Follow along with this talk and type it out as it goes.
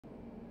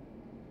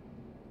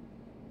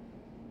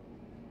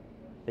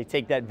They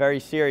take that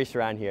very serious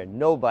around here.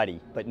 Nobody,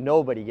 but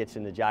nobody gets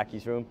in the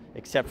jockeys room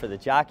except for the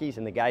jockeys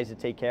and the guys that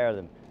take care of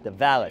them, the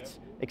valets.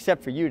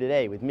 Except for you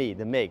today with me,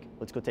 the Mig.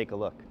 Let's go take a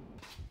look.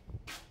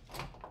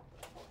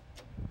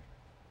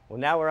 Well,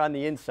 now we're on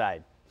the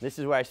inside. This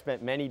is where I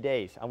spent many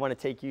days. I want to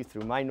take you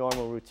through my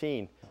normal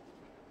routine.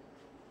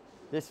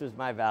 This was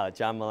my valet,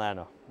 John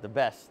Milano, the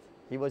best.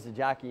 He was a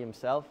jockey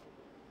himself,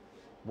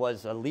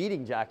 was a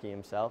leading jockey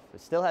himself. It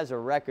still has a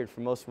record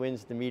for most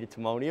wins at the meet at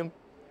Timonium.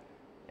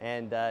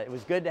 And it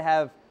was good to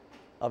have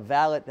a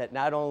valet that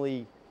not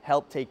only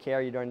helped take care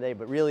of you during the day,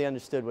 but really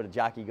understood what a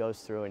jockey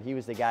goes through. And he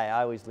was the guy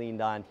I always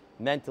leaned on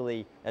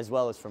mentally as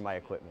well as for my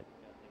equipment.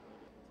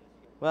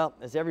 Well,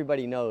 as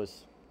everybody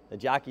knows, the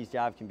jockey's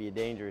job can be a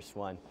dangerous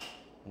one.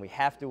 And we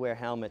have to wear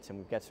helmets, and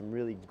we've got some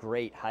really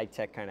great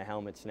high-tech kind of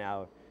helmets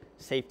now.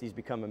 Safety's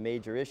become a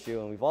major issue,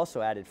 and we've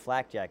also added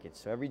flak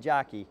jackets. So every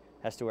jockey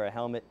has to wear a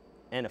helmet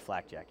and a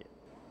flak jacket.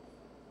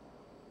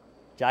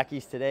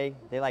 Jockeys today,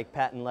 they like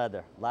patent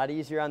leather. A lot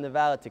easier on the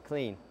valet to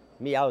clean.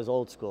 Me, I was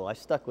old school. I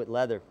stuck with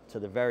leather to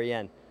the very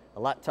end. A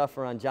lot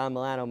tougher on John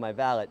Milano, my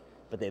valet,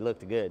 but they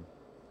looked good.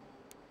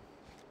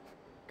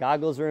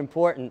 Goggles are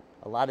important.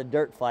 A lot of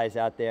dirt flies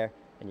out there,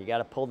 and you got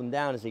to pull them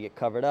down as they get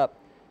covered up.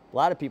 A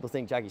lot of people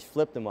think jockeys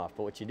flip them off,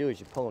 but what you do is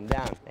you pull them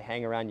down. They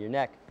hang around your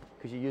neck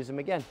because you use them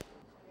again.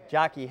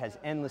 Jockey has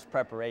endless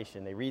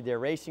preparation. They read their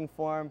racing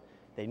form,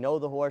 they know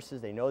the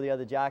horses, they know the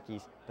other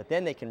jockeys, but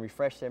then they can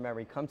refresh their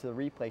memory, come to the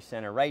replay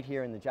center right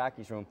here in the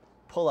jockey's room,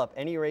 pull up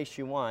any race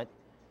you want,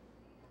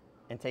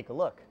 and take a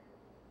look.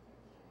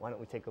 Why don't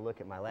we take a look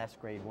at my last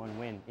grade 1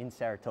 win in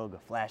Saratoga,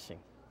 Flashing.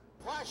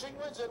 Flashing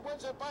wins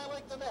it by a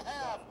length and a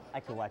half. I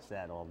could watch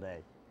that all day.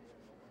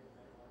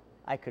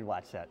 I could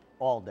watch that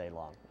all day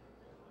long.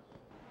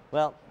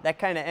 Well, that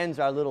kind of ends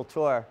our little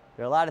tour.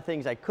 There are a lot of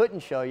things I couldn't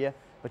show you,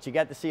 but you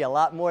got to see a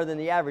lot more than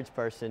the average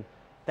person.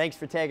 Thanks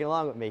for tagging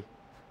along with me.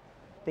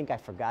 I think I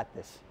forgot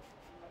this.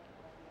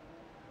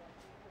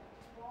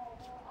 Oh,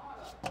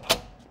 I'm going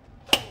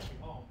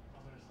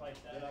to slice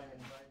that up.